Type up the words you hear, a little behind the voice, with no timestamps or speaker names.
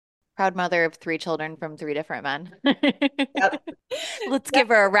Proud mother of three children from three different men. Yep. Let's Yep. give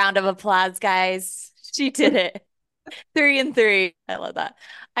her a round of applause, guys. She did it. Three and three. I love that.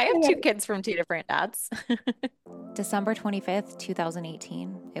 I have two kids from two different dads. December 25th,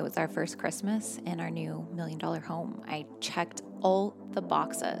 2018. It was our first Christmas in our new $1 million home. I checked all the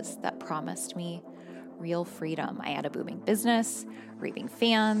boxes that promised me real freedom. I had a booming business, raving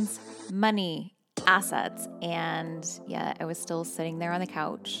fans, money, assets, and yeah, I was still sitting there on the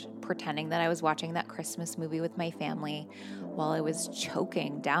couch pretending that I was watching that Christmas movie with my family while I was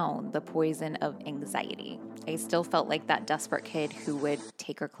choking down the poison of anxiety. I still felt like that desperate kid who would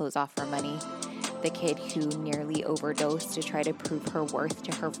take her clothes off for money, the kid who nearly overdosed to try to prove her worth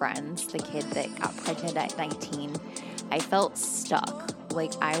to her friends, the kid that got pregnant at 19. I felt stuck,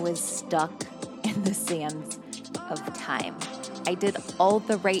 like I was stuck in the sands of time. I did all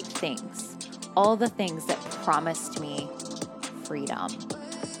the right things, all the things that promised me freedom,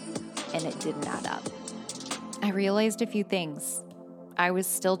 and it didn't add up. I realized a few things. I was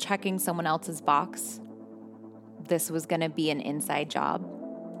still checking someone else's box. This was going to be an inside job,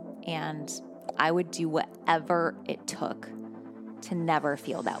 and I would do whatever it took to never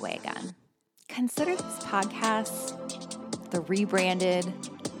feel that way again. Consider this podcast the rebranded,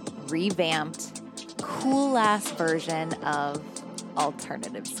 revamped, cool ass version of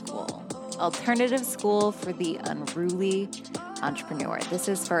Alternative School. Alternative School for the unruly entrepreneur. This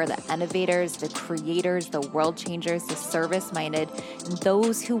is for the innovators, the creators, the world changers, the service minded, and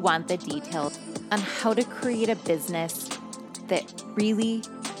those who want the details on how to create a business that really,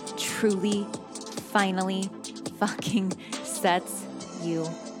 truly, finally fucking sets you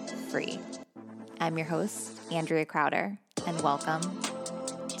free. I'm your host, Andrea Crowder, and welcome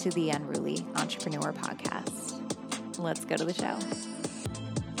to the Unruly Entrepreneur Podcast. Let's go to the show.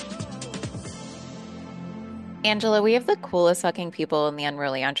 Angela, we have the coolest fucking people in the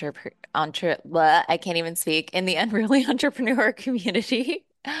Unruly I can't even speak, in the Unruly Entrepreneur community.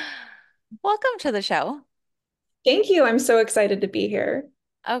 Welcome to the show. Thank you. I'm so excited to be here.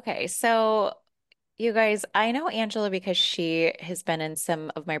 Okay, so you guys, I know Angela because she has been in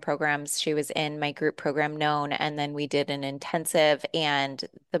some of my programs. She was in my group program Known, and then we did an intensive. And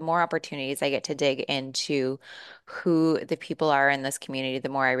the more opportunities I get to dig into who the people are in this community, the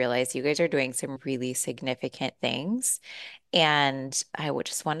more I realize you guys are doing some really significant things. And I would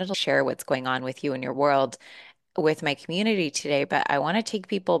just wanted to share what's going on with you in your world with my community today, but I want to take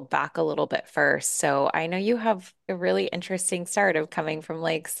people back a little bit first. So I know you have a really interesting start of coming from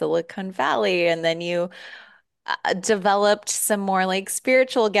like Silicon Valley, and then you developed some more like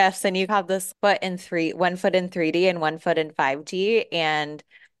spiritual gifts, and you have this one foot in 3D and one foot in 5D, and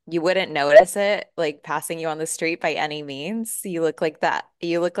you wouldn't notice it like passing you on the street by any means. You look like that.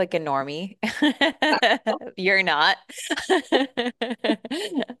 You look like a normie. You're not.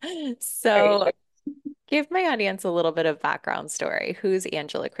 Right. So give my audience a little bit of background story. Who's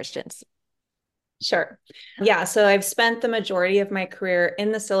Angela Christians? Sure. Yeah. So I've spent the majority of my career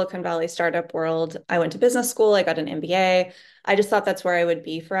in the Silicon Valley startup world. I went to business school. I got an MBA. I just thought that's where I would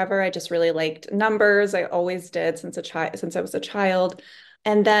be forever. I just really liked numbers. I always did since I was a child.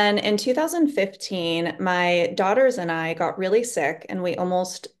 And then in 2015, my daughters and I got really sick and we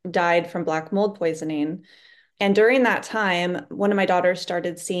almost died from black mold poisoning. And during that time, one of my daughters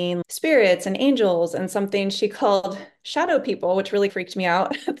started seeing spirits and angels and something she called shadow people, which really freaked me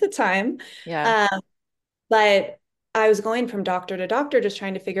out at the time. Yeah. Um, but I was going from doctor to doctor, just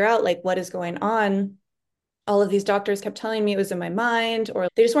trying to figure out like what is going on. All of these doctors kept telling me it was in my mind, or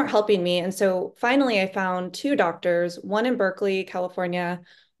they just weren't helping me. And so finally, I found two doctors, one in Berkeley, California,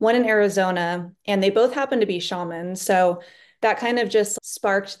 one in Arizona, and they both happened to be shamans. So that kind of just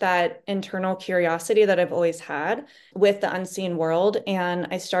sparked that internal curiosity that I've always had with the unseen world. And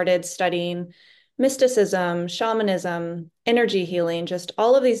I started studying mysticism, shamanism, energy healing, just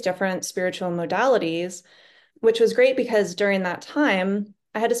all of these different spiritual modalities, which was great because during that time,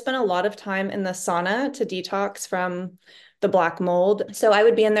 I had to spend a lot of time in the sauna to detox from the black mold. So I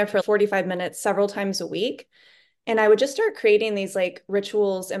would be in there for 45 minutes several times a week. And I would just start creating these like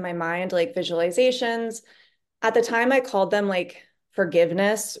rituals in my mind, like visualizations. At the time, I called them like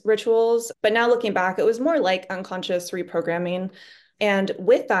forgiveness rituals. But now looking back, it was more like unconscious reprogramming. And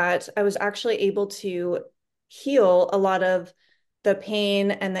with that, I was actually able to heal a lot of the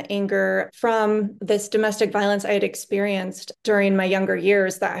pain and the anger from this domestic violence I had experienced during my younger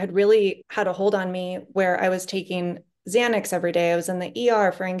years that had really had a hold on me, where I was taking Xanax every day. I was in the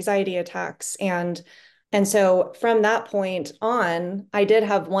ER for anxiety attacks. And so from that point on, I did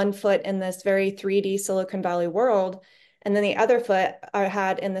have one foot in this very 3D Silicon Valley world. And then the other foot I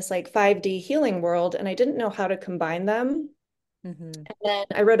had in this like 5D healing world. And I didn't know how to combine them. Mm-hmm. And then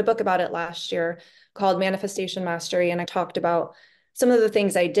I wrote a book about it last year called Manifestation Mastery. And I talked about some of the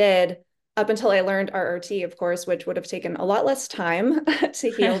things I did up until I learned RRT, of course, which would have taken a lot less time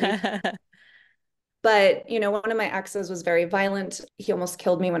to heal these. But, one of my exes was very violent. He almost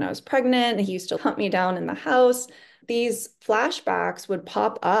killed me when I was pregnant. He used to hunt me down in the house. These flashbacks would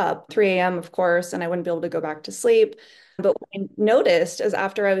pop up 3 a.m., of course, and I wouldn't be able to go back to sleep. But what I noticed is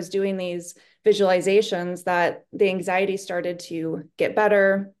after I was doing these visualizations that the anxiety started to get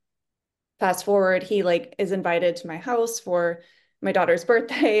better. Fast forward, he like is invited to my house for my daughter's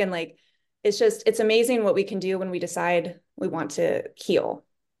birthday. And like, it's amazing what we can do when we decide we want to heal.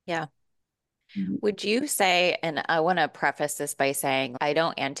 Yeah. Mhm. Would you say, and I want to preface this by saying, I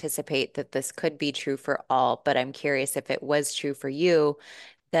don't anticipate that this could be true for all, but I'm curious if it was true for you,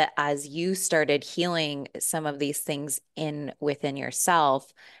 that as you started healing some of these things in within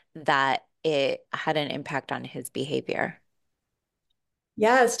yourself, that it had an impact on his behavior.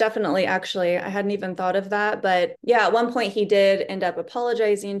 Yes, definitely. Actually, I hadn't even thought of that. But yeah, at one point he did end up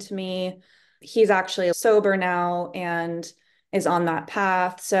apologizing to me. He's actually sober now and is on that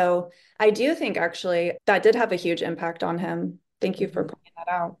path. So I do think actually that did have a huge impact on him. Thank you for Mhm. pointing that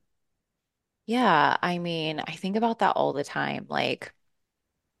out. Yeah, I mean, I think about that all the time. Like,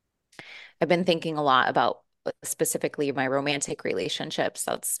 I've been thinking a lot about specifically my romantic relationships.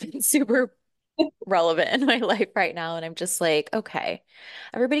 That's been super relevant in my life right now. And I'm just like, okay,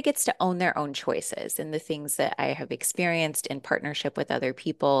 everybody gets to own their own choices and the things that I have experienced in partnership with other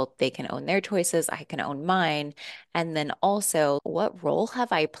people. They can own their choices, I can own mine. And then also, what role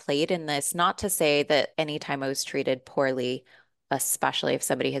have I played in this? Not to say that anytime I was treated poorly, especially if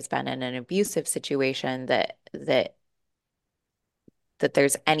somebody has been in an abusive situation, that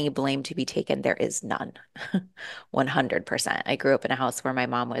there's any blame to be taken. There is none. 100%. I grew up in a house where my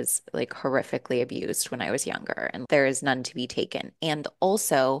mom was like horrifically abused when I was younger, and there is none to be taken. And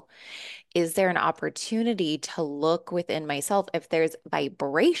also, is there an opportunity to look within myself if there's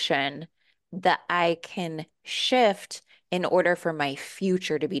vibration that I can shift in order for my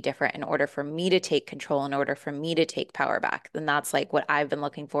future to be different, in order for me to take control, in order for me to take power back? Then that's like what I've been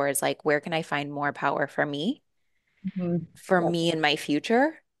looking for is like, where can I find more power Mhm. for Yeah. me in my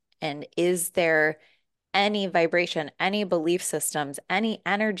future? And is there any vibration, any belief systems, any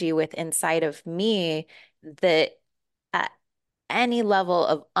energy with inside of me that at any level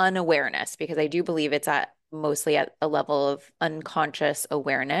of unawareness, because I do believe it's at mostly at a level of unconscious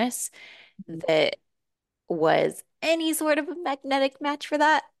awareness, that was any sort of a magnetic match for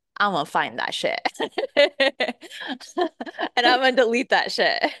that, I'm gonna find that shit. And I'm gonna delete that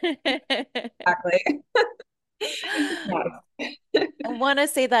shit. Exactly. Yes. I want to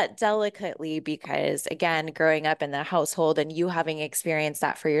say that delicately because, again, growing up in the household and you having experienced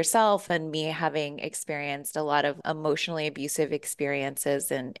that for yourself, and me having experienced a lot of emotionally abusive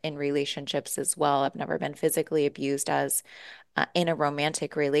experiences in relationships as well. I've never been physically abused as in a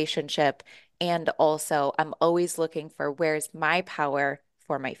romantic relationship. And also, I'm always looking for where's my power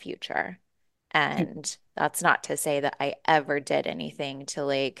for my future. And that's not to say that I ever did anything to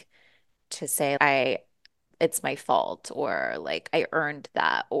like, to say it's my fault or like I earned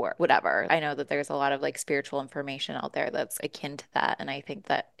that or whatever. I know that there's a lot of like spiritual information out there that's akin to that. And I think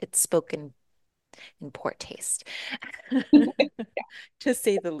that it's spoken in poor taste, to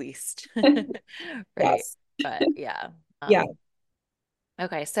say the least. Right. Yes. But yeah. Yeah.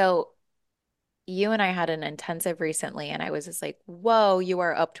 Okay. So you and I had an intensive recently, and I was just like, whoa, you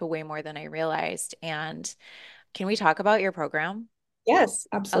are up to way more than I realized. And can we talk about your program? Yes,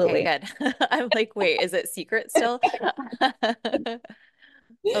 Okay, absolutely. good. I'm like, wait, is it secret still?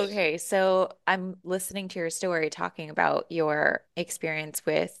 Okay, so I'm listening to your story talking about your experience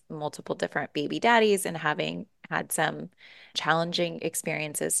with multiple different baby daddies and having had some challenging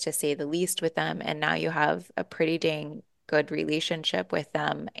experiences to say the least with them. And now you have a pretty dang good relationship with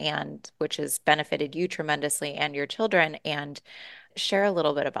them, and which has benefited you tremendously and your children. And share a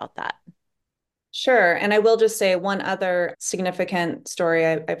little bit about that. Sure. And I will just say one other significant story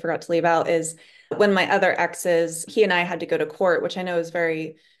I forgot to leave out is when my other exes, he and I had to go to court, which I know is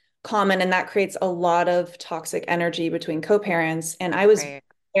very common, and that creates a lot of toxic energy between co-parents. And I was Right.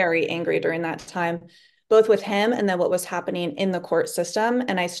 very angry during that time, both with him and then what was happening in the court system.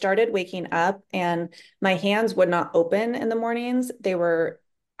 And I started waking up and my hands would not open in the mornings.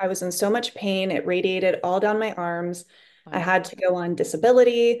 I was in so much pain. It radiated all down my arms. I Wow. had to go on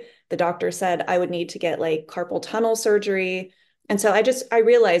disability. The doctor said I would need to get like carpal tunnel surgery. And so I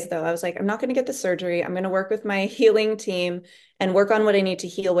realized though, I was like, I'm not going to get the surgery. I'm going to work with my healing team and work on what I need to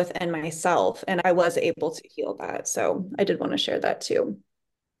heal within myself. And I was able to heal that. So I did want to share that too.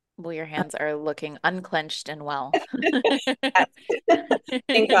 Well, your hands are looking unclenched and well.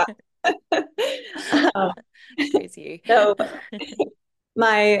 Thank God. Um, Crazy. so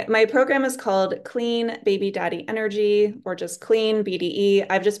my program is called Clean Baby Daddy Energy, or just Clean BDE.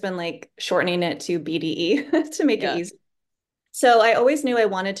 I've just been like shortening it to BDE to make it Yeah. easy. So I always knew I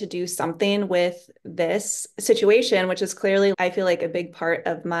wanted to do something with this situation, which is clearly, I feel like, a big part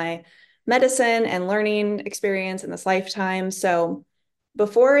of my medicine and learning experience in this lifetime. So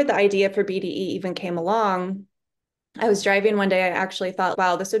before the idea for BDE even came along, I was driving one day. I actually thought,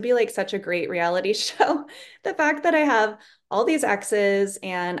 wow, this would be like such a great reality show. The fact that I have all these exes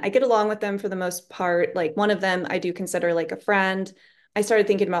and I get along with them for the most part. Like one of them I do consider like a friend. I started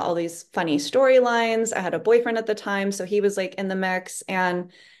thinking about all these funny storylines. I had a boyfriend at the time, so he was like in the mix.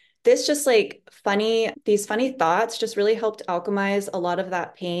 And this just like these funny thoughts just really helped alchemize a lot of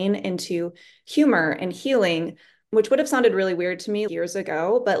that pain into humor and healing, which would have sounded really weird to me years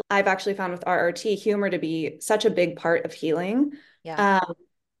ago. But I've actually found with RRT humor to be such a big part of healing. Yeah. Um,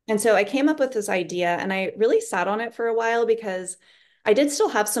 and so I came up with this idea and I really sat on it for a while because I did still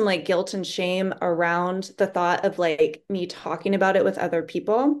have some like guilt and shame around the thought of like me talking about it with other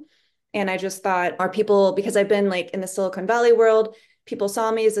people. And I just thought, are people, because I've been like in the Silicon Valley world, people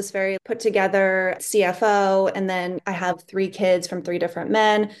saw me as this very put together CFO. And then I have three kids from three different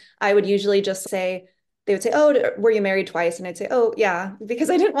men. I would usually just say, they would say, oh, were you married twice? And I'd say, oh, yeah, because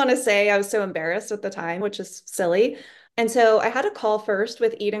I didn't want to say, I was so embarrassed at the time, which is silly. And so I had a call first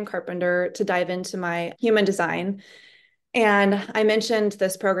with Eden Carpenter to dive into my human design. And I mentioned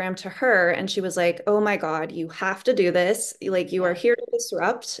this program to her, and she was like, oh my God, you have to do this. Like, you are Yeah. here to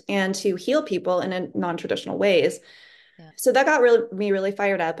disrupt and to heal people in non-traditional ways. Yeah. So that got me really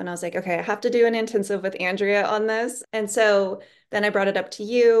fired up. And I was like, okay, I have to do an intensive with Andrea on this. And so then I brought it up to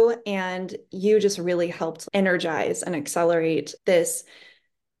you, and you just really helped energize and accelerate this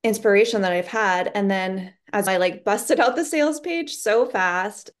inspiration that I've had. And then as I like busted out the sales page so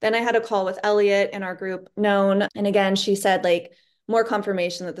fast, then I had a call with Elliot in our group, Known. And again, she said like more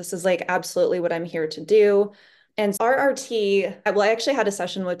confirmation that this is like absolutely what I'm here to do. And RRT, well, I actually had a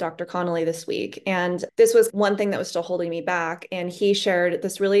session with Dr. Connolly this week, and this was one thing that was still holding me back. And he shared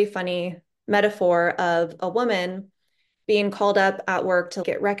this really funny metaphor of a woman being called up at work to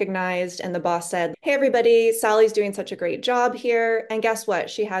get recognized. And the boss said, hey, everybody, Sally's doing such a great job here. And guess what?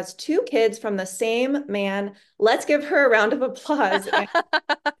 She has two kids from the same man. Let's give her a round of applause. And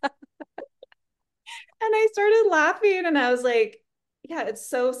I started laughing and I was like, yeah, it's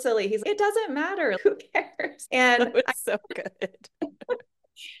so silly. It doesn't matter. Who cares? That And was so good.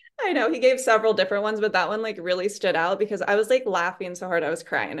 I know he gave several different ones, but that one like really stood out because I was like laughing so hard I was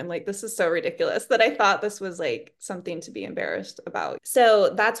crying. I'm like, this is so ridiculous that I thought this was like something to be embarrassed about.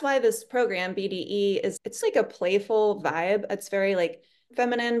 So that's why this program, BDE, it's like a playful vibe. It's very like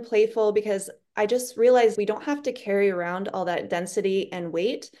feminine, playful, because I just realized we don't have to carry around all that density and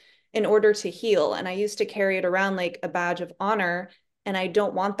weight in order to heal. And I used to carry it around like a badge of honor, and I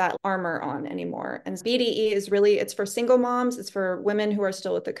don't want that armor on anymore. And BDE is really, it's for single moms. It's for women who are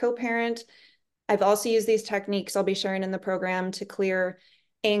still with the co-parent. I've also used these techniques I'll be sharing in the program to clear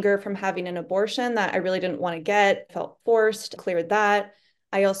anger from having an abortion that I really didn't want to get, felt forced, cleared that.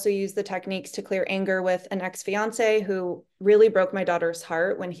 I also use the techniques to clear anger with an ex-fiance who really broke my daughter's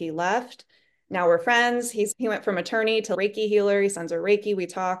heart when he left. Now we're friends. He went from attorney to Reiki healer. He sends her Reiki. We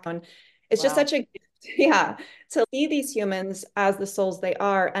talk, and it's just Wow. such a yeah, to see these humans as the souls they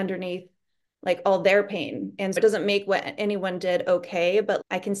are underneath like all their pain. And so it doesn't make what anyone did okay, but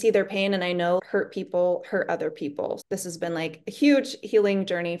I can see their pain and I know hurt people hurt other people. This has been like a huge healing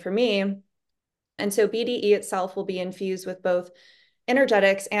journey for me. And so BDE itself will be infused with both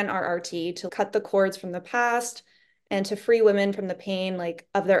energetics and RRT to cut the cords from the past and to free women from the pain like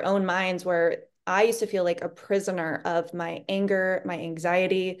of their own minds, where I used to feel like a prisoner of my anger, my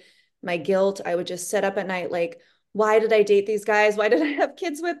anxiety, my guilt. I would just sit up at night like, why did I date these guys? Why did I have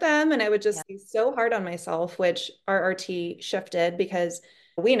kids with them? And I would Yeah. just be so hard on myself, which RRT shifted because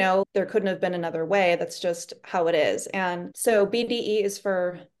we know there couldn't have been another way. That's just how it is. And so BDE is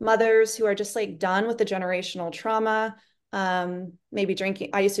for mothers who are just like done with the generational trauma. Maybe drinking.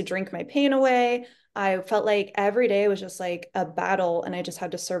 I used to drink my pain away. I felt like every day was just like a battle and I just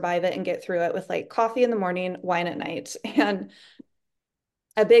had to survive it and get through it with like coffee in the morning, wine at night. And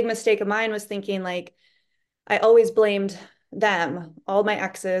a big mistake of mine was thinking like I always blamed them, all my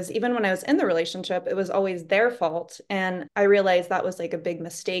exes, even when I was in the relationship, it was always their fault. And I realized that was like a big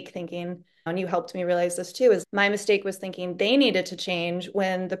mistake thinking, and you helped me realize this too, is my mistake was thinking they needed to change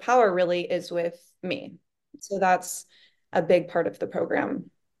when the power really is with me. So that's a big part of the program.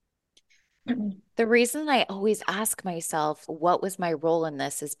 The reason I always ask myself, what was my role in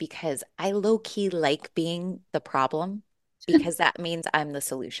this, is because I low key like being the problem because that means I'm the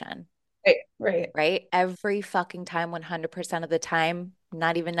solution, Right, right. right? Every fucking time, 100% of the time,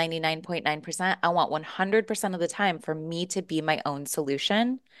 not even 99.9%, I want 100% of the time for me to be my own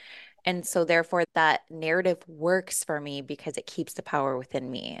solution. And so therefore that narrative works for me because it keeps the power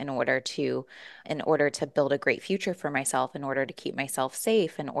within me in order to build a great future for myself, in order to keep myself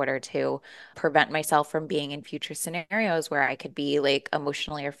safe, in order to prevent myself from being in future scenarios where I could be like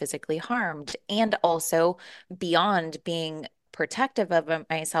emotionally or physically harmed. And also beyond being protective of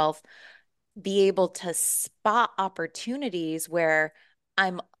myself, be able to spot opportunities where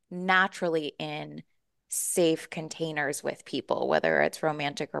I'm naturally in safe containers with people, whether it's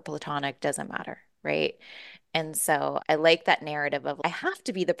romantic or platonic, doesn't matter, right? And so I like that narrative of I have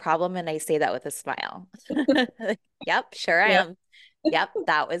to be the problem, and I say that with a smile. Yep, sure I Yeah. am. Yep,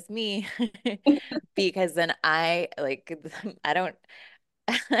 that was me. Because then I like I don't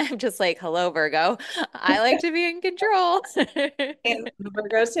I'm just like, hello, Virgo. I like to be in control. And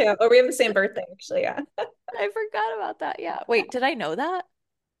Virgos too. Oh, we have the same birthday, actually. Yeah. I forgot about that. Yeah. Wait, did I know that?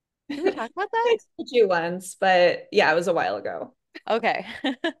 Did we talk about that? I told you once, but yeah, it was a while ago. Okay.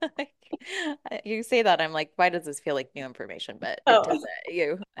 You say that, I'm like, why does this feel like new information? But it Oh,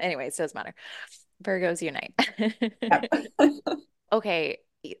 doesn't. Anyways, doesn't matter. Virgos unite. yeah. Okay,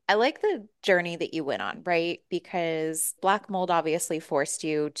 I like the journey that you went on, right? Because Black Mold obviously forced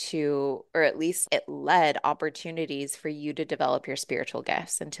you to, or at least it led opportunities for you to develop your spiritual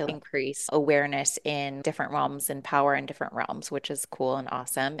gifts and to increase awareness in different realms and power in different realms, which is cool and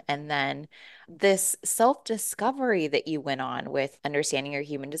awesome. And then this self-discovery that you went on with understanding your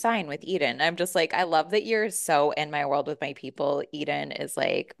human design with Eden. I'm just like, I love that you're so in my world with my people. Eden is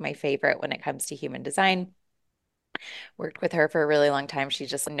like my favorite when it comes to human design. Worked with her for a really long time. She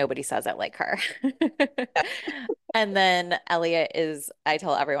just, nobody says it like her. And then Elliot is, I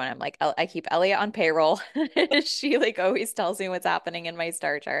tell everyone, I'm like, I keep Elliot on payroll. She like always tells me what's happening in my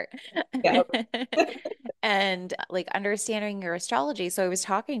star chart. Yeah. And like understanding your astrology. So I was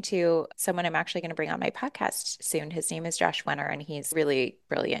talking to someone I'm actually going to bring on my podcast soon. His name is Josh Wenner, and he's really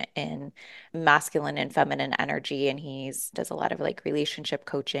brilliant in masculine and feminine energy. And he's does a lot of like relationship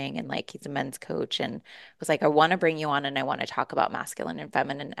coaching, and like he's a men's coach. And was like, I want to bring you on and I want to talk about masculine and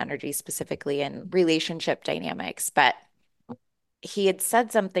feminine energy specifically and relationship dynamics. But he had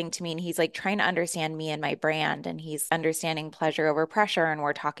said something to me, and he's like trying to understand me and my brand, and he's understanding pleasure over pressure, and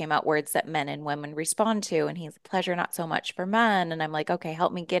we're talking about words that men and women respond to, and he's pleasure not so much for men, and I'm like, okay,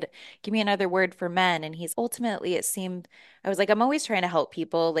 give me another word for men. And he's ultimately, it seemed, I was like, I'm always trying to help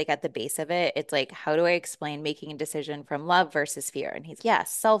people, like at the base of it it's like, how do I explain making a decision from love versus fear? And he's,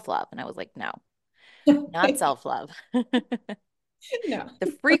 yes, self-love. And I was like, no, not self-love. No.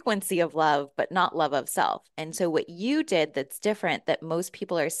 The frequency of love, but not love of self. And so, what you did that's different, that most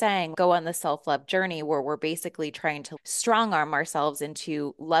people are saying, go on the self love journey where we're basically trying to strong arm ourselves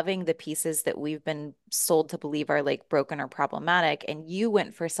into loving the pieces that we've been sold to believe are like broken or problematic. And you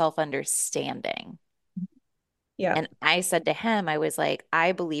went for self understanding. Yeah. And I said to him, I was like,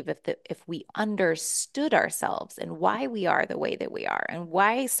 I believe if we understood ourselves and why we are the way that we are, and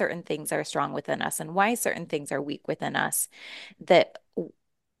why certain things are strong within us and why certain things are weak within us, that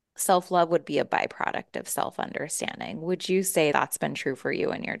self-love would be a byproduct of self-understanding. Would you say that's been true for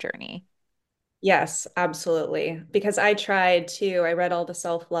you in your journey? Yes, absolutely. Because I tried to, I read all the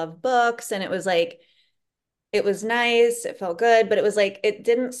self-love books and it was like, it was nice, it felt good, but it was like it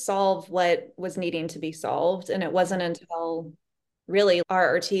didn't solve what was needing to be solved. And it wasn't until really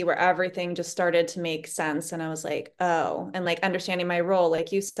RRT where everything just started to make sense. And I was like, oh, and like understanding my role,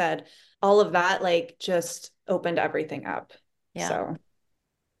 like you said, all of that like just opened everything up. Yeah. So,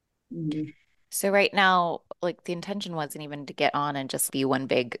 mhm. So right now, like the intention wasn't even to get on and just be one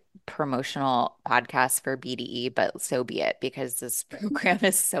big promotional podcast for BDE, but so be it because this program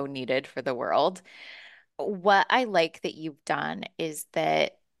is so needed for the world. What I like that you've done is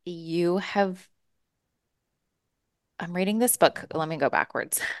that you have, I'm reading this book. Let me go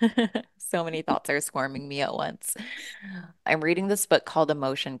backwards. So many thoughts are swarming me at once. I'm reading this book called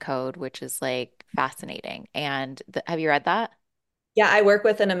Emotion Code, which is like fascinating. And have you read that? Yeah, I work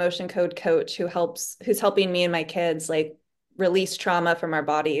with an emotion code coach who's helping me and my kids like release trauma from our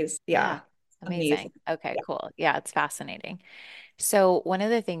bodies. Yeah. Yeah, Amazing. amazing. Okay, Yeah. cool. Yeah, it's fascinating. So, one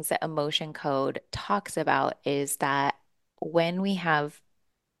of the things that Emotion Code talks about is that when we have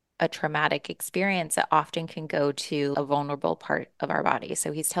a traumatic experience, it often can go to a vulnerable part of our body.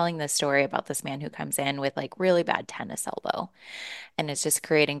 So he's telling this story about this man who comes in with like really bad tennis elbow, and it's just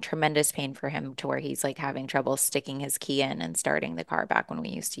creating tremendous pain for him to where he's like having trouble sticking his key in and starting the car back when we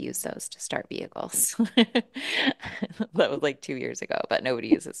used to use those to start vehicles. That was like 2 years ago, but nobody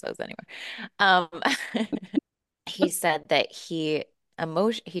uses those anymore. Um, he said that he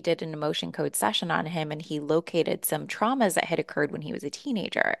did an emotion code session on him, and he located some traumas that had occurred when he was a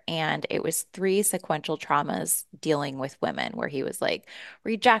teenager, and it was three sequential traumas dealing with women where he was like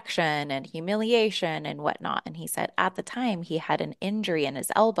rejection and humiliation and whatnot. And he said at the time he had an injury in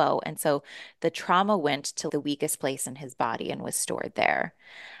his elbow, and so the trauma went to the weakest place in his body and was stored there.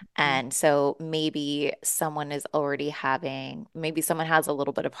 And so maybe someone has a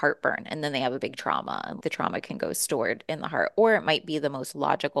little bit of heartburn and then they have a big trauma, and the trauma can go stored in the heart. Or it might be the most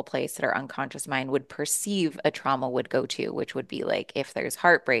logical place that our unconscious mind would perceive a trauma would go to, which would be like if there's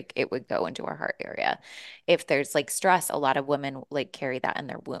heartbreak, it would go into our heart area. If there's like stress, a lot of women like carry that in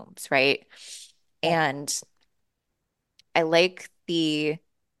their wombs, right? Yeah. And I like the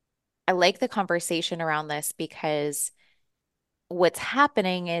I like the conversation around this because what's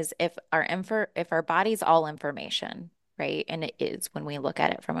happening is if our body's all information, right? And it is when we look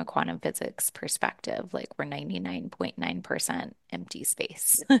at it from a quantum physics perspective, like we're 99.9% empty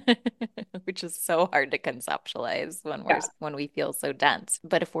space, which is so hard to conceptualize Yeah. when we feel so dense.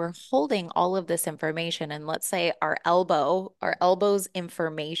 But if we're holding all of this information, and let's say our elbow's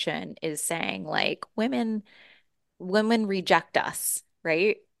information is saying like women reject us,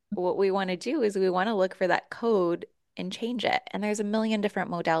 right? What we want to do is we want to look for that code and change it. And there's a million different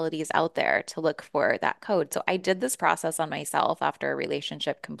modalities out there to look for that code. So I did this process on myself after a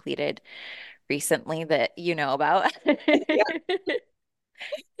relationship completed recently that you know about. Yeah.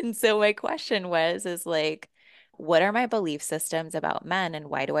 And so my question is like, what are my belief systems about men and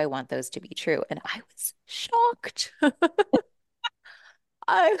why do I want those to be true? And I was shocked.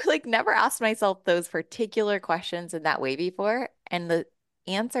 I've like never asked myself those particular questions in that way before. And the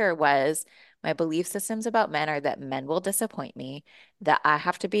answer was my belief systems about men are that men will disappoint me, that I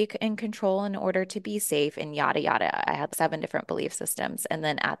have to be in control in order to be safe, and yada, yada. I had 7 different belief systems. And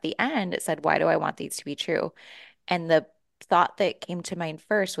then at the end, it said, why do I want these to be true? And the thought that came to mind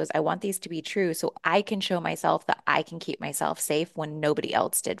first was, I want these to be true so I can show myself that I can keep myself safe when nobody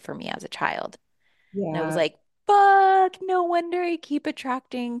else did for me as a child. And I was Yeah. like, fuck, no wonder I keep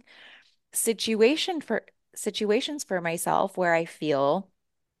attracting situations for myself where I feel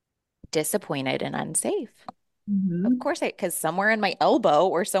disappointed and unsafe. Of Mhm. course, because somewhere in my elbow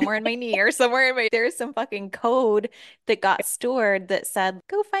or somewhere in my knee or there's some fucking code that got stored that said,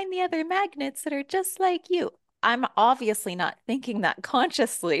 go find the other magnets that are just like you. I'm obviously not thinking that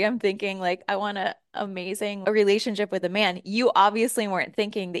consciously. I'm thinking like, I want a amazing relationship with a man. You obviously weren't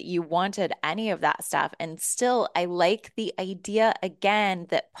thinking that you wanted any of that stuff. And still, I like the idea again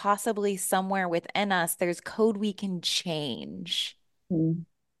that possibly somewhere within us, there's code we can change Mhm.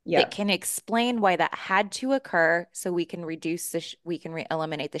 that Yeah. can explain why that had to occur so we can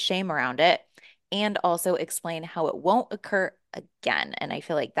eliminate the shame around it, and also explain how it won't occur again. And I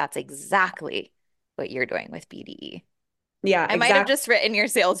feel like that's exactly what you're doing with BDE. Yeah, I might have exactly. just written your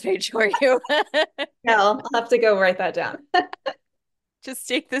sales page for you. Yeah, I'll have to go write that down. Just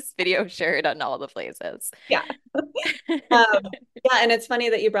take this video, share it on all the places. Yeah. Um, yeah, and it's funny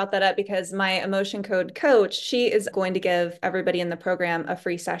that you brought that up because my emotion code coach, she is going to give everybody in the program a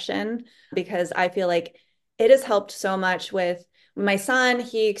free session because I feel like it has helped so much with my son.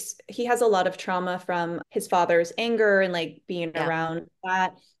 He has a lot of trauma from his father's anger and like being Yeah, around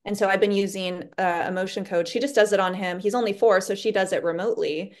that. And so I've been using emotion code. She just does it on him. He's only 4, so she does it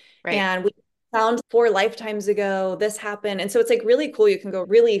remotely. right. And we found 4 lifetimes ago this happened, and so it's like really cool. You can go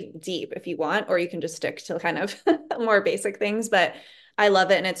really deep if you want, or you can just stick to kind of more basic things, but I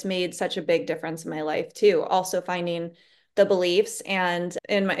love it, and it's made such a big difference in my life too. Also finding the beliefs, and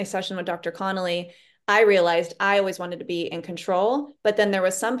in my session with Dr. Connolly, I realized I always wanted to be in control, but then there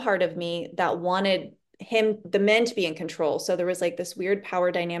was some part of me that wanted the men to be in control. So there was like this weird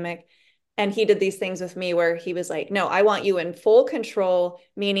power dynamic. And he did these things with me where he was like, no, I want you in full control,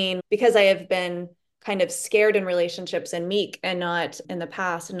 meaning because I have been kind of scared in relationships and meek and not in the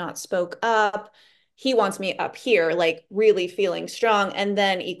past and not spoke up. He wants me up here, like really feeling strong and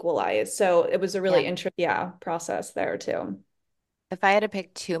then equalize. So it was a Yeah. really interesting, yeah, process there too. If I had to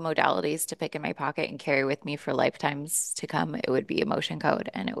pick 2 modalities to pick in my pocket and carry with me for lifetimes to come, it would be emotion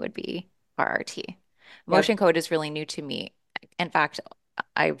code and it would be RRT. Yep. Emotion code is really new to me. In fact,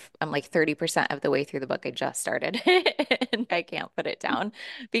 I'm like 30% of the way through the book. I just started and I can't put it down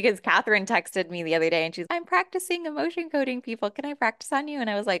because Catherine texted me the other day and she's, I'm practicing emotion coding people. Can I practice on you? And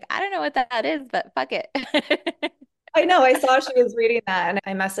I was like, I don't know what that is, but fuck it. I know. I saw she was reading that and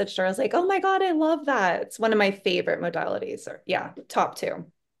I messaged her. I was like, oh my God, I love that. It's one of my favorite modalities. Or yeah, top two.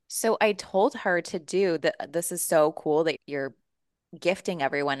 So I told her to do that. This is so cool that you're gifting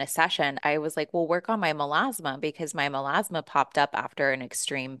everyone a session. I was like, well, work on my melasma because my melasma popped up after an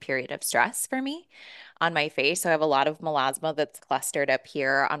extreme period of stress for me on my face. So I have a lot of melasma that's clustered up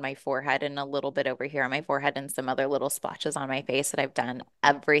here on my forehead and a little bit over here on my forehead and some other little splotches on my face that I've done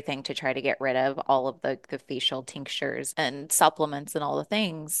everything to try to get rid of all of the facial tinctures and supplements and all the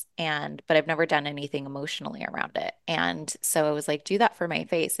things. But I've never done anything emotionally around it. And so I was like, do that for my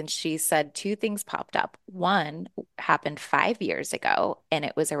face. And she said two things popped up. One happened 5 years ago, and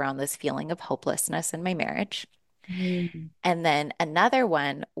it was around this feeling of hopelessness in my marriage. Mm. And then another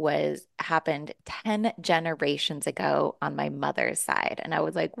one was happened 10 generations ago on my mother's side. And I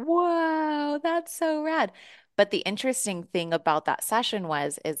was like, whoa, that's so rad. But the interesting thing about that session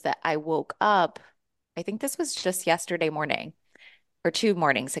is that I woke up, I think this was just yesterday morning or 2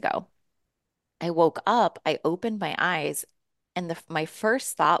 mornings ago. I woke up, I opened my eyes, and my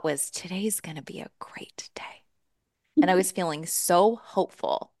first thought was, today's going to be a great day. And I was feeling so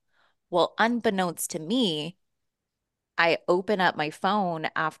hopeful. Well, unbeknownst to me, I open up my phone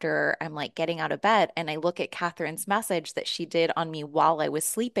after I'm like getting out of bed and I look at Catherine's message that she did on me while I was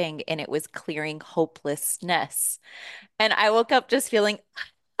sleeping, and it was clearing hopelessness. And I woke up just feeling,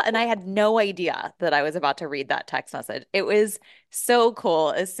 and I had no idea that I was about to read that text message. It was so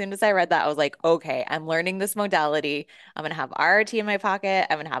cool. As soon as I read that, I was like, okay, I'm learning this modality. I'm going to have RRT in my pocket.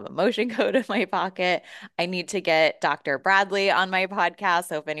 I'm going to have emotion code in my pocket. I need to get Dr. Bradley on my podcast.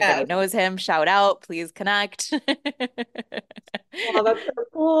 So if anybody Yes. knows him, shout out, please connect. Oh, that's so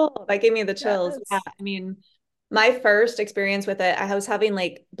cool. That gave me the chills. Yeah. Yes. I mean, my first experience with it, I was having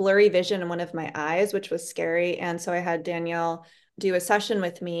like blurry vision in one of my eyes, which was scary. And so I had Danielle do a session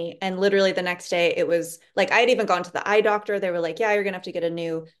with me. And literally the next day, it was like I had even gone to the eye doctor. They were like, yeah, you're going to have to get a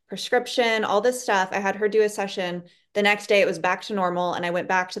new prescription, all this stuff. I had her do a session. The next day, it was back to normal. And I went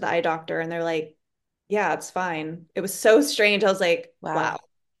back to the eye doctor and they're like, yeah, it's fine. It was so strange. I was like, Wow. wow.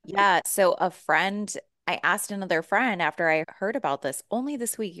 Yeah. So I asked another friend after I heard about this only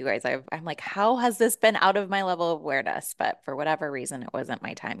this week, you guys. I'm like, how has this been out of my level of awareness? But for whatever reason, it wasn't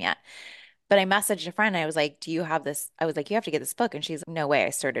my time yet. But I messaged a friend. I was like, do you have this? I was like, you have to get this book. And she's like, no way.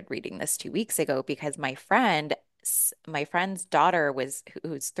 I started reading this 2 weeks ago because my friend's daughter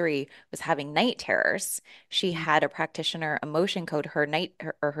who's 3, was having night terrors. She had a practitioner emotion code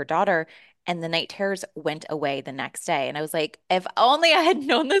her daughter, and the night terrors went away the next day. And I was like, if only I had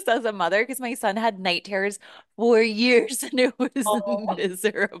known this as a mother, because my son had night terrors for years and it was Oh,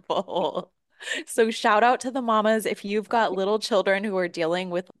 miserable. So shout out to the mamas if you've got little children who are dealing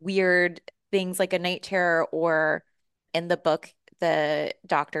with weird things like a night terror, or in the book, the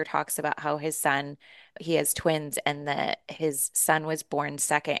doctor talks about how he has twins, and that his son was born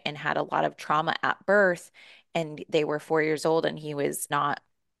second and had a lot of trauma at birth. And they were 4 years old and he was not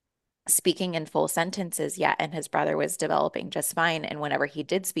speaking in full sentences yet. And his brother was developing just fine. And whenever he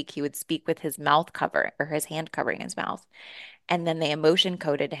did speak, he would speak with his mouth cover or his hand covering his mouth. And then they emotion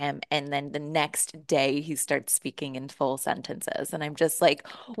coded him. And then the next day he starts speaking in full sentences. And I'm just like,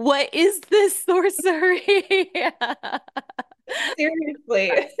 what is this sorcery? seriously.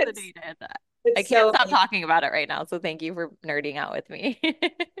 Fascinated. I It's can't so stop talking about it right now. So thank you for nerding out with me.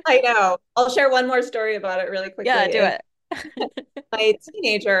 I know. I'll share one more story about it really Yeah, quickly. do Is it. my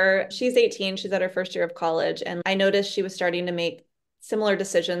teenager, she's 18, she's at her first year of college, and I noticed she was starting to make similar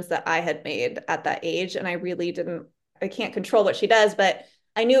decisions that I had made at that age. And I really didn't, I can't control what she does, but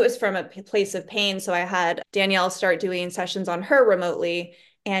I knew it was from a place of pain. So I had Danielle start doing sessions on her remotely.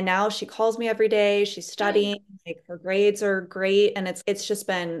 And now she calls me every day. She's studying, like her grades are great. And it's just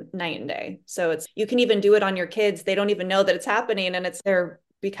been night and day. So it's you can even do it on your kids. They don't even know that it's happening. And they're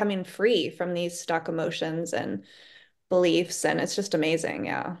becoming free from these stuck emotions and beliefs. And it's just amazing.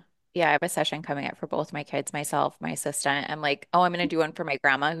 Yeah. Yeah, I have a session coming up for both my kids, myself, my assistant. I'm like, oh, I'm going to do one for my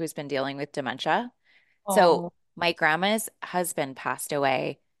grandma who's been dealing with dementia. So Oh my grandma's husband passed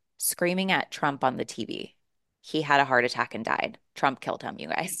away screaming at Trump on the TV. He had a heart attack and died. Trump killed him, you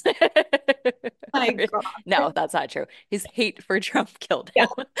guys. my God. No, that's not true. His hate for Trump killed Yeah.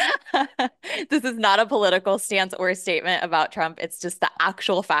 him. This is not a political stance or a statement about Trump. It's just the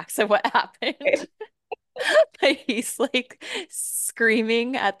actual facts of what happened. But he's like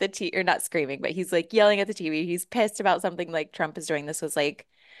screaming at the T or not screaming, but he's like yelling at the TV. He's pissed about something like Trump is doing. This was like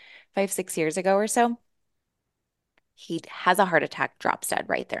 5, 6 years ago or so. He has a heart attack, drops dead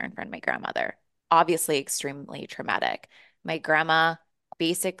right there in front of my grandmother. Obviously, extremely traumatic. My grandma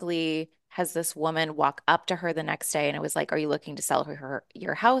basically has this woman walk up to her the next day and it was like, "Are you looking to sell her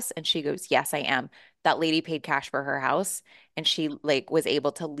your house?" And she goes, "Yes, I am." That lady paid cash for her house and she like was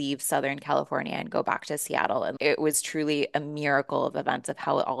able to leave Southern California and go back to Seattle. And it was truly a miracle of events of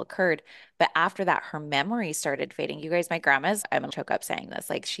how it all occurred. But after that, her memory started fading. You guys, my grandma's, I'm gonna choke up saying this.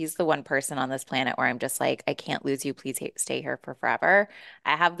 Like, she's the one person on this planet where I'm just like, I can't lose you. Please stay here for forever.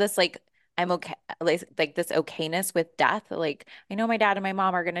 I have this like, I'm okay, like this okayness with death. Like, I know my dad and my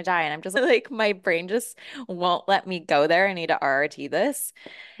mom are gonna die, and I'm just like, my brain just won't let me go there. I need to RRT this.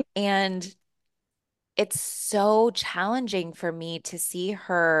 And it's so challenging for me to see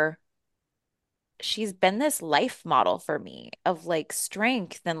her. She's been this life model for me of like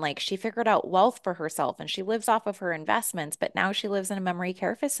strength and like she figured out wealth for herself and she lives off of her investments, but now she lives in a memory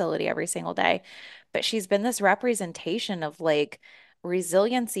care facility every single day. But she's been this representation of like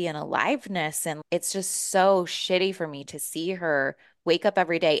resiliency and aliveness. And it's just so shitty for me to see her wake up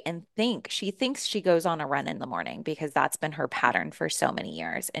every day and think she thinks she goes on a run in the morning because that's been her pattern for so many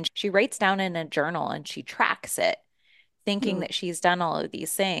years. And she writes down in a journal and she tracks it thinking Hmm. that she's done all of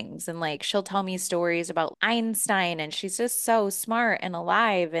these things. And like she'll tell me stories about Einstein, and she's just so smart and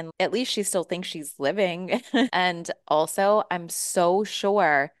alive. And at least she still thinks she's living. And also, I'm so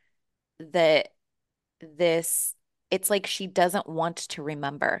sure that this, it's like she doesn't want to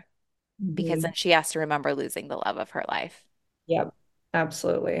remember because then Mhm. she has to remember losing the love of her life. Yep,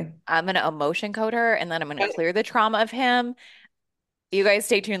 absolutely. I'm going to emotion code her and then I'm going to clear the trauma of him. You guys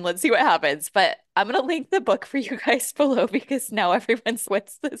stay tuned. Let's see what happens. But I'm going to link the book for you guys below because now everyone's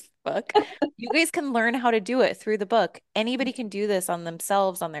what's this book. You guys can learn how to do it through the book. Anybody can do this on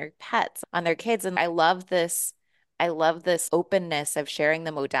themselves, on their pets, on their kids. And I love this. I love this openness of sharing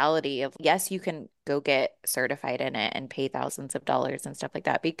the modality of, yes, you can go get certified in it and pay thousands of dollars and stuff like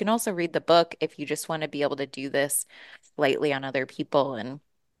that. But you can also read the book if you just want to be able to do this lightly on other people. And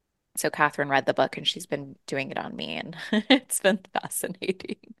so Catherine read the book and she's been doing it on me, and it's been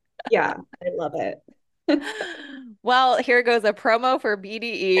fascinating. Yeah, I love it. Well, here goes a promo for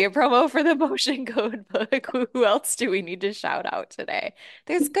BDE, a promo for the Motion Code book. Who else do we need to shout out today?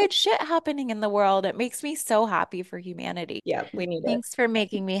 There's good shit happening in the world. It makes me so happy for humanity. Yeah, we need it. Thanks for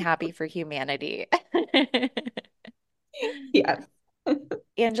making me happy for humanity. Yes.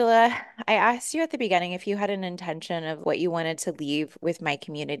 Angela, I asked you at the beginning if you had an intention of what you wanted to leave with my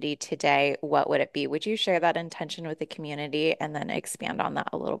community today, what would it be? Would you share that intention with the community and then expand on that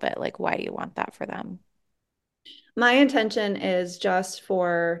a little bit? Like, why do you want that for them? My intention is just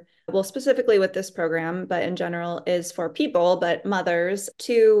for, well, specifically with this program, but in general, is for people, but mothers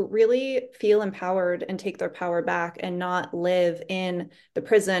to really feel empowered and take their power back and not live in the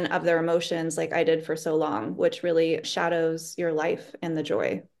prison of their emotions like I did for so long, which really shadows your life and the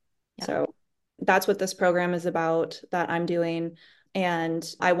joy. Yeah. So that's what this program is about that I'm doing. And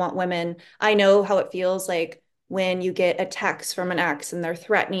I want women, I know how it feels like when you get a text from an ex and they're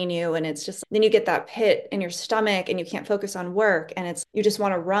threatening you and it's just then you get that pit in your stomach and you can't focus on work and it's you just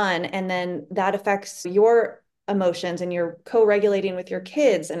want to run and then that affects your emotions and you're co-regulating with your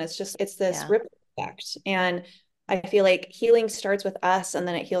kids and it's this Yeah. ripple effect and I feel like healing starts with us and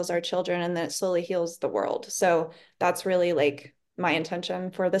then it heals our children and then it slowly heals the world. So that's really like my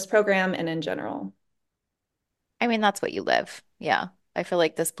intention for this program and in general. I mean, that's what you live. Yeah. I feel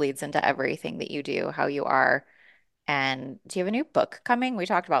like this bleeds into everything that you do, how you are. And do you have a new book coming? We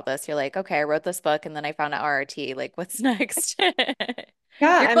talked about this. You're like, okay, I wrote this book and then I found out RRT. Like, what's next?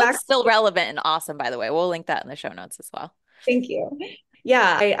 Yeah, Your I'm book's actually still relevant and awesome, by the way. We'll link that in the show notes as well. thank you.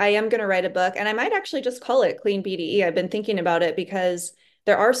 Yeah, I am going to write a book and I might actually just call it Clean BDE. I've been thinking about it because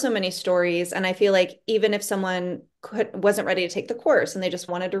there are so many stories. And I feel like even if someone wasn't ready to take the course and they just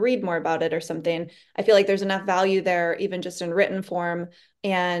wanted to read more about it or something, I feel like there's enough value there, even just in written form.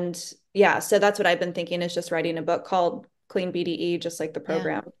 And yeah, so that's what I've been thinking is just writing a book called Clean BDE, just like the Yeah.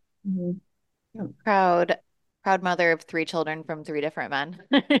 program. Mhm. Yeah. Proud, proud mother of three children from three different men.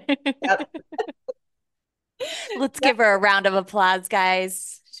 Yep. Let's Yep. give her a round of applause,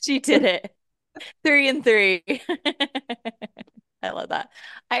 guys. She did it. Three and three. I love that.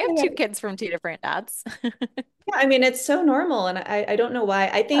 I have two kids from two different dads. Yeah, I mean, it's so normal. And I don't know why.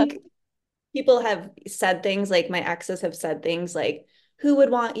 I think people have said things like my exes have said things like, who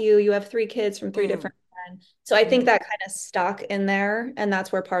would want you? You have three kids from three Mm, different men. So I think mm, that kind of stuck in there. And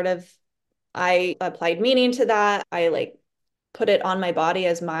that's where part of I applied meaning to that. I like put it on my body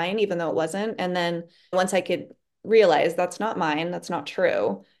as mine, even though it wasn't. And then once I could realize that's not mine, that's not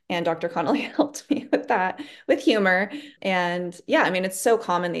true. And Dr. Connolly helped me with that with humor. And yeah, I mean, it's so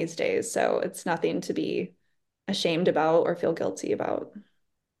common these days. So it's nothing to be ashamed about or feel guilty about.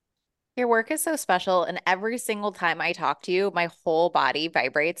 Your work is so special, and every single time I talk to you, my whole body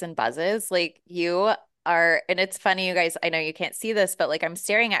vibrates and buzzes. Like you are, and it's funny, you guys, I know you can't see this, but like I'm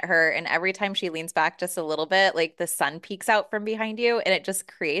staring at her, and every time she leans back just a little bit, like the sun peeks out from behind you, and it just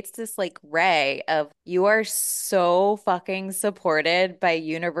creates this like ray of you are so fucking supported by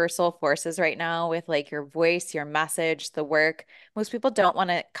universal forces right now with like your voice, your message, the work. Most people don't want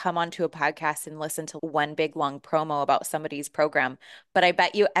to come onto a podcast and listen to one big long promo about somebody's program. But I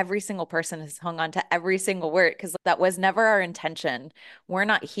bet you every single person has hung on to every single word because that was never our intention. We're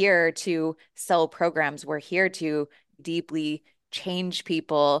not here to sell programs. We're here to deeply change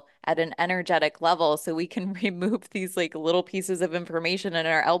people at an energetic level so we can remove these like little pieces of information in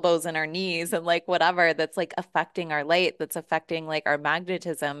our elbows and our knees and like whatever that's like affecting our light, that's affecting like our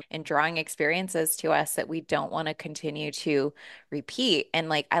magnetism and drawing experiences to us that we don't want to continue to repeat. And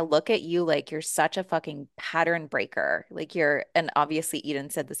like I look at you like you're such a fucking pattern breaker. Like you're, and obviously Eden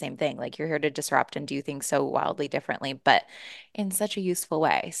said the same thing. Like you're here to disrupt and do things so wildly differently, but in such a useful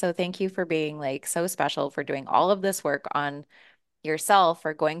way. So thank you for being like so special, for doing all of this work on yourself,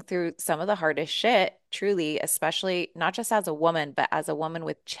 for going through some of the hardest shit, truly, especially not just as a woman, but as a woman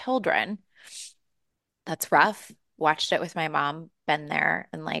with children. That's rough. Watched it with my mom, been there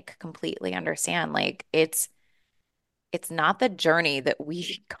and like completely understand. Like it's not the journey that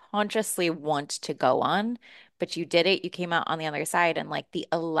we consciously want to go on, but you did it. You came out on the other side, and like the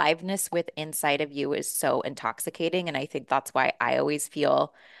aliveness with inside of you is so intoxicating. And I think that's why I always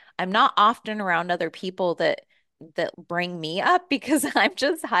feel I'm not often around other people that bring me up because I'm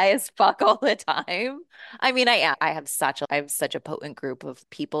just high as fuck all the time. I mean, I am. I have such a potent group of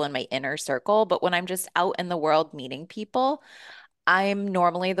people in my inner circle, but when I'm just out in the world meeting people, I'm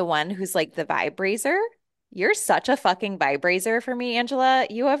normally the one who's like the vibrator. You're such a fucking vibrator for me, Angela.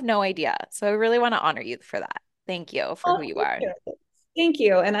 You have no idea. So I really want to honor you for that. Thank you for Oh, who you thank are. you. Thank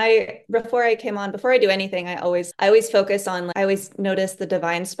you. And I, before I came on, before I do anything, I always focus on, like, I always notice the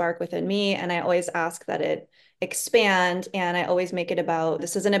divine spark within me, and I always ask that it expand. And I always make it about,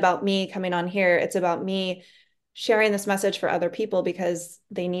 this isn't about me coming on here. It's about me sharing this message for other people because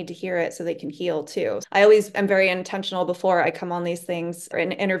they need to hear it so they can heal too. I always am very intentional before I come on these things or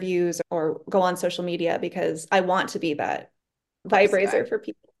in interviews or go on social media because I want to be that Of course you vibrator are. for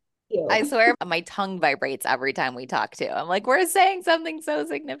people. to I heal. swear my tongue vibrates every time we talk too. I'm like, we're saying something so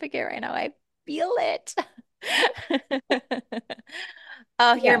significant right now. I feel it.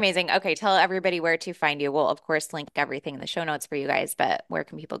 Oh, you're Yeah. amazing. Okay, tell everybody where to find you. We'll, of course, link everything in the show notes for you guys, but where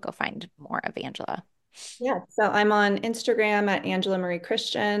can people go find more of Angela? Yeah. So I'm on Instagram at Angela Marie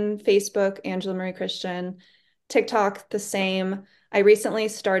Christian, Facebook, Angela Marie Christian, TikTok, the same. I recently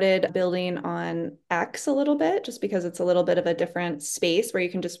started building on X a little bit just because it's a little bit of a different space where you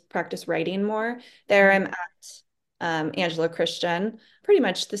can just practice writing more. There I'm at Angela Christian, pretty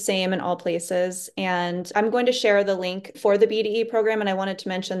much the same in all places. And I'm going to share the link for the BDE program. And I wanted to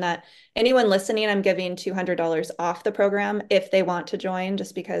mention that anyone listening, I'm giving $200 off the program if they want to join,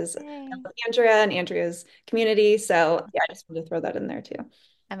 just because Yay. of Andrea and Andrea's community. So yeah, I just wanted to throw that in there too.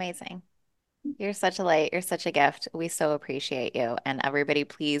 Amazing. You're such a light. You're such a gift. We so appreciate you. And everybody,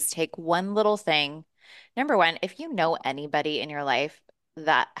 please take one little thing. Number one, if you know anybody in your life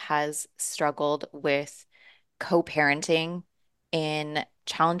that has struggled with co-parenting in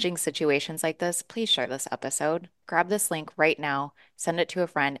challenging situations like this, please share this episode. Grab this link right now, send it to a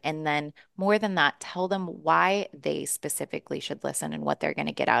friend, and then more than that, tell them why they specifically should listen and what they're going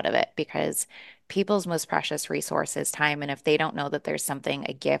to get out of it. Because people's most precious resource is time. And if they don't know that there's something,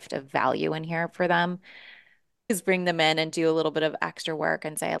 a gift of value in here for them, is bring them in and do a little bit of extra work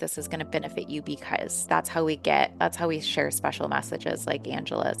and say, this is going to benefit you because that's how we share special messages like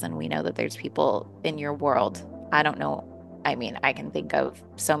Angela's. And we know that there's people in your world. I don't know. I mean, I can think of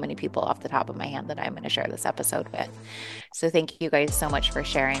so many people off the top of my hand that I'm going to share this episode with. So thank you guys so much for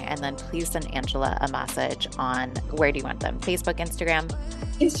sharing. And then please send Angela a message on where do you want them? Facebook, Instagram?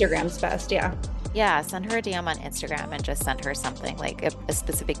 Instagram's best. Yeah. Yeah, send her a DM on Instagram and just send her something like a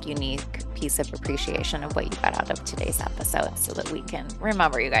specific, unique piece of appreciation of what you got out of today's episode so that we can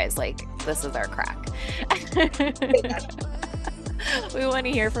remember, you guys, like, this is our crack. We want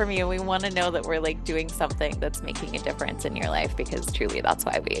to hear from you. We want to know that we're like doing something that's making a difference in your life because truly that's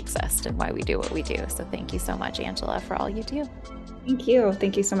why we exist and why we do what we do. So thank you so much, Angela, for all you do. Thank you.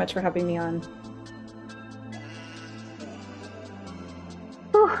 Thank you so much for having me on.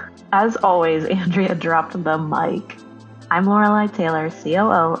 As always, Andrea dropped the mic. I'm Lorelei Taylor,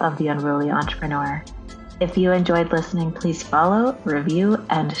 COO of The Unruly Entrepreneur. If you enjoyed listening, please follow, review,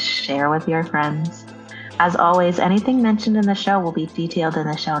 and share with your friends. As always, anything mentioned in the show will be detailed in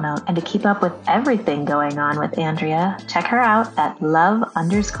the show note. And to keep up with everything going on with Andrea, check her out at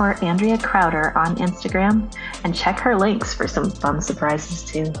love_Andrea Crowder on Instagram and check her links for some fun surprises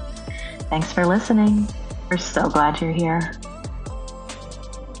too. Thanks for listening. We're so glad you're here.